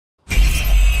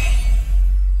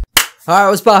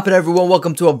Alright, what's poppin' everyone?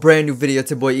 Welcome to a brand new video.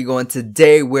 It's your boy Ego, and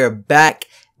today we're back.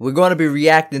 We're going to be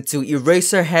reacting to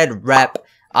Eraserhead rap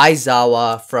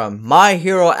Aizawa from My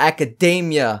Hero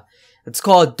Academia. It's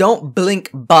called Don't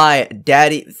Blink by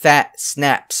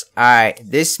DADDYPHATSNAPS. Alright,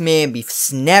 this man be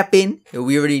snapping.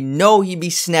 We already know he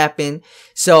be snapping.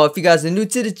 So if you guys are new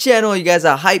to the channel, you guys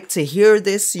are hyped to hear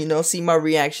this, see my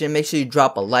reaction, make sure you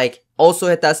drop a like. Also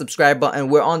hit that subscribe button.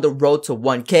 We're on the road to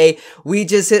 1K. We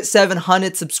just hit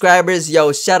 700 subscribers.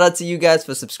 Yo, shout out to you guys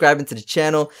for subscribing to the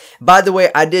channel. By the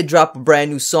way, I did drop a brand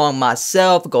new song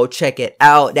myself. Go check it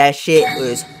out. That shit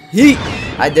was heat.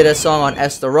 I did a song on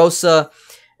Estarosa.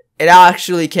 It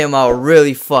actually came out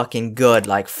really fucking good,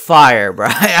 like fire, bro.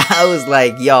 I was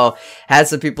like, yo, had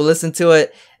some people listen to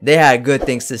it. They had good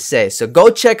things to say. So go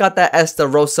check out that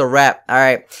Estarosa rap.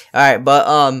 Alright,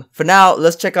 but for now,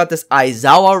 let's check out this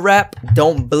Aizawa rap,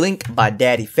 Don't Blink by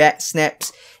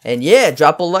DADDYPHATSNAPS. And yeah,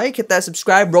 drop a like, hit that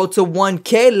subscribe, road to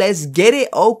 1K. Let's get it,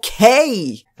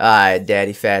 okay. Alright,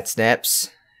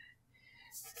 DADDYPHATSNAPS.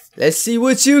 Let's see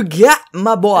what you got,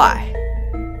 my boy.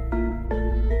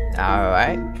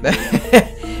 Alright.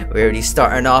 We're already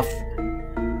starting off.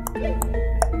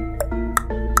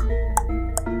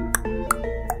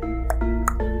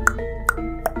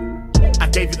 I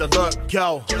gave you the look,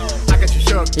 yo. I got you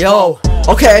shook, yo.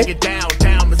 Okay. Get down,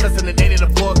 assassinated a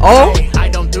book. Oh. I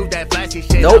don't do that flashy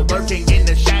shit. Nope. I'm lurking in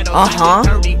the shadows.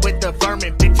 Dirty with the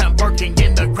vermin, bitch. I'm working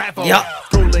in the gravel. Yep.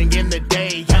 Schooling in the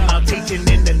day, I'm out teaching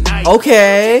in the night.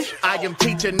 Okay. I am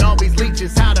teaching all these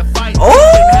leeches how to fight. Oh.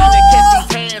 How to get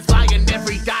these hands flying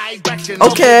every direction.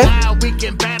 Okay. We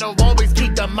can battle, always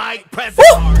keep the mic present.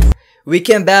 Woo! We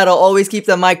can battle, always keep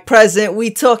the mic present.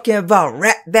 We talking about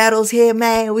rap battles here,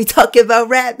 man. We talking about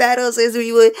rap battles. Is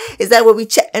that what we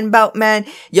chatting about, man?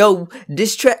 Yo,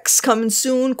 diss tracks coming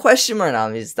soon? Question mark. Now,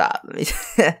 let me stop. Let me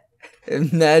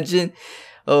imagine.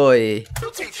 Oh, yeah.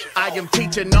 I am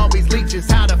teaching all these leeches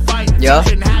how to fight. Yeah.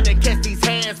 Teaching how to catch these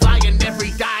hands flying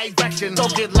every direction.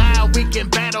 Don't get loud, we can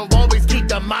battle, always keep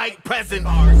the mic present.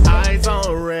 Eyes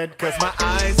on red, cause my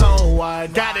eyes on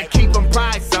wide. Gotta keep them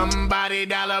prize, somebody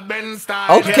dollar bin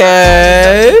style.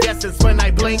 Okay. Yes, it's when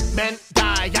I blink, men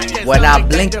die. When I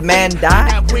blink, man die?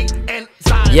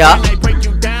 Yeah. When I break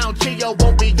you down, Chio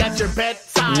won't be at your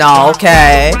bedside. No,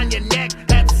 okay.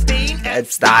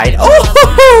 That's died.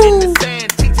 Oh!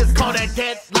 Teachers call that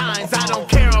deadlines. I don't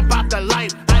care about the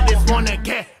light. I just wanna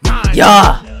get mine.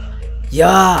 Yeah,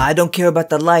 I don't care about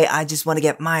the light. I just want to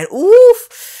get mine. Oof.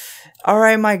 All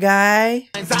right, my guy.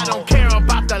 I don't care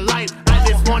about the light. I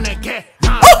just wanna get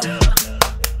mine.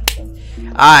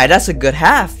 All right, that's a good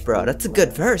half, bro. That's a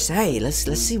good verse. Hey, let's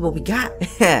see what we got.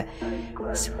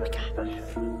 Let's see what we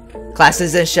got.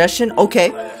 Classes in session.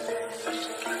 Okay.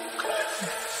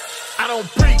 I don't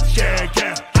preach, yeah.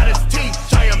 I just teach,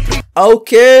 I am preach.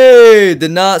 Okay,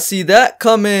 did not see that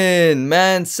coming.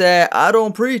 Man said, I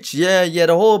don't preach. Yeah,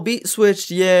 the whole beat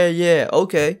switched. Yeah,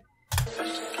 okay.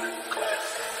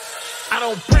 I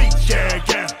don't preach, yeah.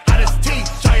 I just teach,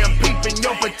 I am peeping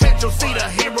your potential. See the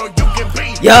hero you can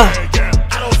be. Yeah.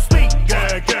 I don't speak,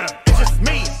 yeah. It's just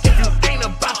me. If you ain't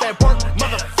about that work,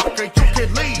 motherfucker, you can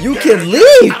leave. You can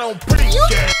leave. I don't preach,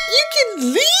 You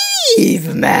can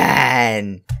leave,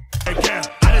 man. I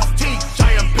just teach,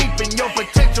 I am peeping your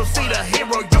potential. See the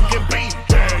hero you can be.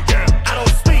 I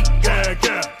don't speak,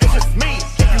 it's just me.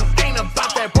 If you ain't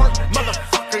about that work,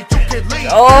 motherfucker, you can leave.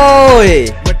 Oh,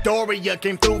 Midoriya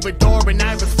came through the door and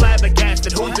I was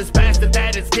flabbergasted. Who just bastard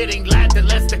that is getting laughed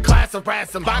less the class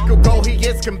harass him. Bakugo, he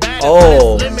is combative.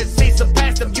 Oh. Limits, he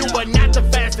surpassed him. You are not the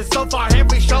fastest. So far,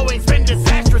 every showing's been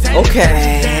disastrous.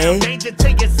 Okay. Danger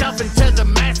to yourself and to the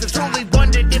masses. Truly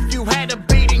wondered if you had a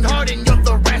beating heart in your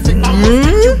thoracic.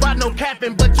 You got no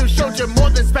capping, but you showed you're more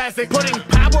than spastic. Putting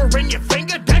power in your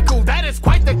finger, Deku, that is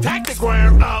quite the tactic.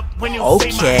 Square up when you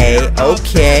see my hair up.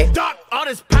 Okay. Duck, all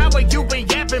this power you been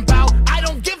yapping about, I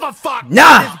don't give a fuck.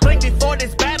 Nah. Just blink before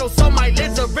this battle, so my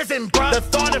lids are risen, bruh. The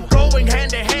thought of going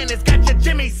hand to hand has got your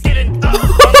Jimmy skidding up.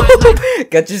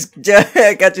 got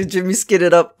your Jimmy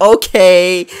skidded up.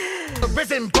 Okay.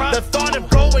 Risen, bruh. The thought of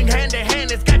going hand to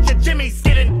hand has got your Jimmy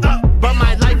skidding up. But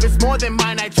my life is more than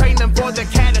mine. I train them for the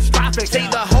catastrophic. See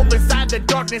the hope inside the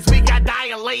darkness. We got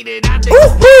dilated. I think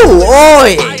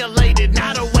oi. Violated,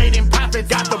 not awaiting profits.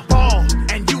 Got the ball,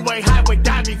 and you ain't high with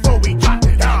die before we drop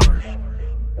it.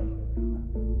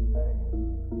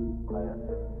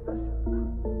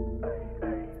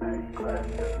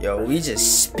 Yo, we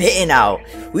just spitting out.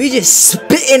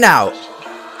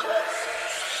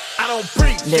 I don't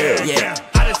preach, yeah.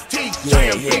 I just teach, I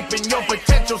am peeping your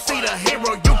potential. See the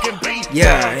hero you can be.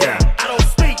 Yeah. I don't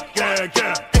speak, yeah.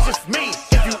 It's just me.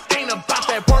 If you ain't about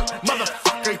that work,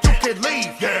 motherfucker, you can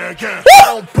leave, yeah.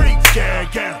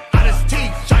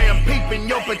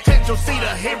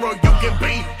 the hero you can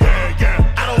be. Yeah,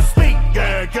 yeah. I don't speak.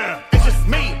 Yeah, yeah. It's just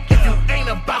me. If you ain't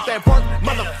about that work,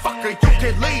 motherfucker, you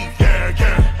can leave. Yeah,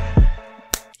 yeah.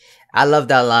 I love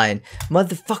that line.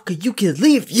 Motherfucker, you can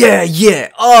leave. Yeah,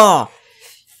 yeah. Oh,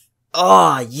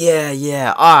 yeah,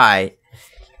 yeah.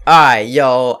 Alright,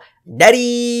 yo.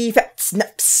 Daddy Fat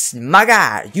Snaps, my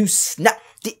guy. You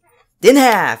snapped it in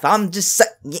half. I'm just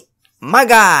saying, my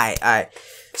guy. Alright.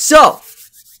 So,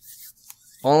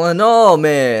 all in all,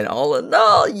 man. All in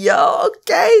all, yo.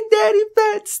 Okay, Daddy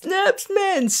Fat Snaps,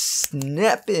 man.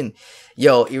 Snapping.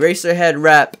 Yo, Eraserhead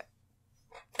rap.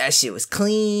 That shit was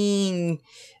clean.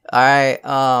 Alright,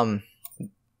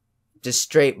 just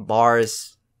straight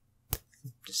bars.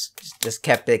 Just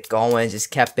kept it going, just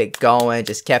kept it going.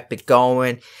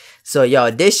 So,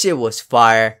 yo, this shit was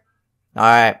fire.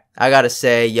 Alright, I gotta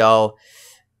say, yo,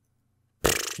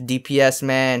 DPS,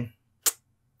 man,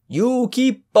 you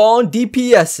keep on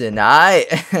DPSing,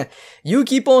 alright? You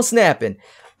keep on snapping.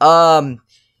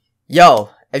 Yo,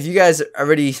 if you guys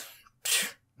already...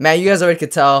 Man, you guys already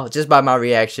could tell just by my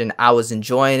reaction, I was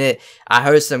enjoying it. I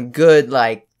heard some good,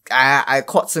 like, I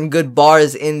caught some good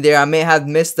bars in there. I may have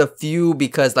missed a few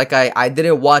because, like, I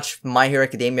didn't watch My Hero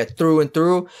Academia through and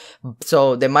through.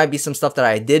 So, there might be some stuff that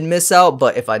I did miss out.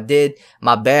 But if I did,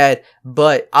 my bad.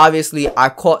 But, obviously, I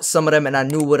caught some of them and I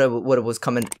knew what was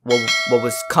coming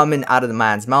out of the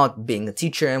man's mouth, being a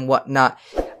teacher and whatnot.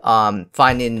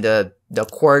 Finding the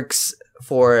quirks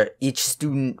for each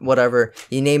student, whatever.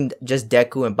 He named just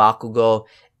Deku and Bakugo,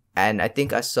 and I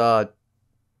think I saw,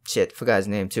 shit, forgot his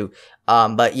name too.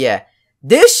 But yeah,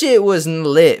 this shit was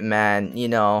lit, man. You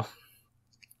know,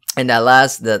 and that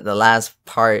the last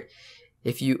part,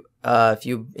 if you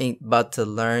ain't about to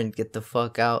learn, get the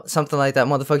fuck out, something like that,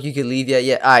 motherfucker, you can leave.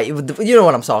 Yeah, alright, you know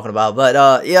what I'm talking about.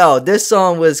 But yo, this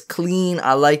song was clean.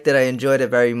 I liked it. I enjoyed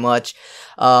it very much.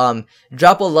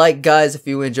 Drop a like, guys, if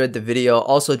you enjoyed the video.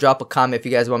 Also, drop a comment if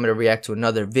you guys want me to react to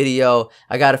another video.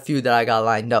 I got a few that I got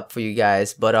lined up for you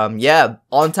guys. But, yeah,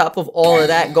 on top of all of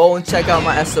that, go and check out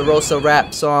my Estarossa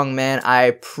rap song, man. I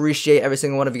appreciate every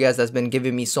single one of you guys that's been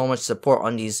giving me so much support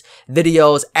on these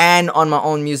videos and on my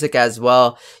own music as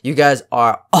well. You guys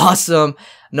are awesome.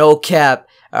 No cap.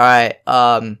 Alright,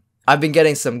 I've been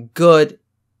getting some good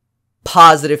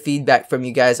positive feedback from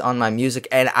you guys on my music,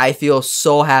 and I feel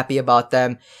so happy about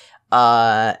them.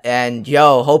 And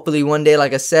yo, hopefully one day,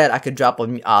 like I said, I could drop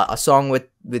a song with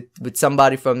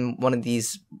somebody from one of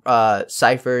these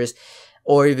ciphers,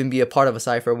 or even be a part of a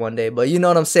cipher one day. But you know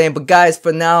what I'm saying. But guys,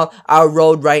 for now, our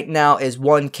road right now is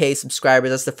 1K subscribers.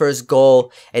 That's the first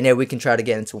goal, and then we can try to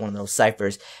get into one of those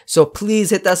ciphers. So please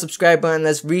hit that subscribe button.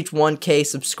 Let's reach 1K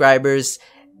subscribers.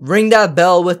 Ring that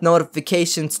bell with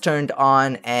notifications turned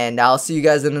on, and I'll see you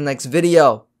guys in the next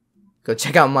video. Go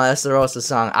check out my Estarossa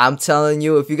song. I'm telling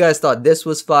you, if you guys thought this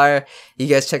was fire, you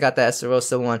guys check out the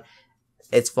Estarossa one.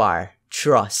 It's fire.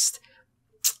 Trust.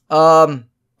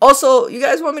 Also, you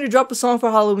guys want me to drop a song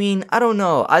for Halloween? I don't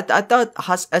know. I thought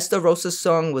Estarossa's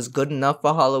song was good enough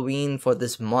for Halloween for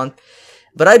this month.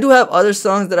 But I do have other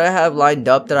songs that I have lined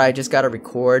up that I just gotta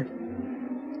record.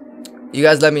 You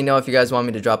guys let me know if you guys want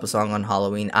me to drop a song on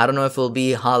Halloween. I don't know if it'll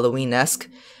be Halloween-esque,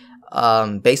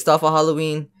 based off of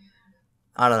Halloween.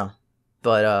 I don't know.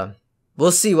 But,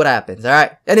 we'll see what happens,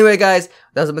 alright? Anyway, guys,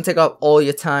 that's gonna take up all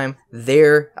your time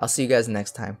there. I'll see you guys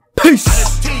next time. Peace!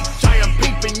 I am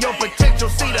peeping your potential,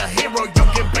 see the hero.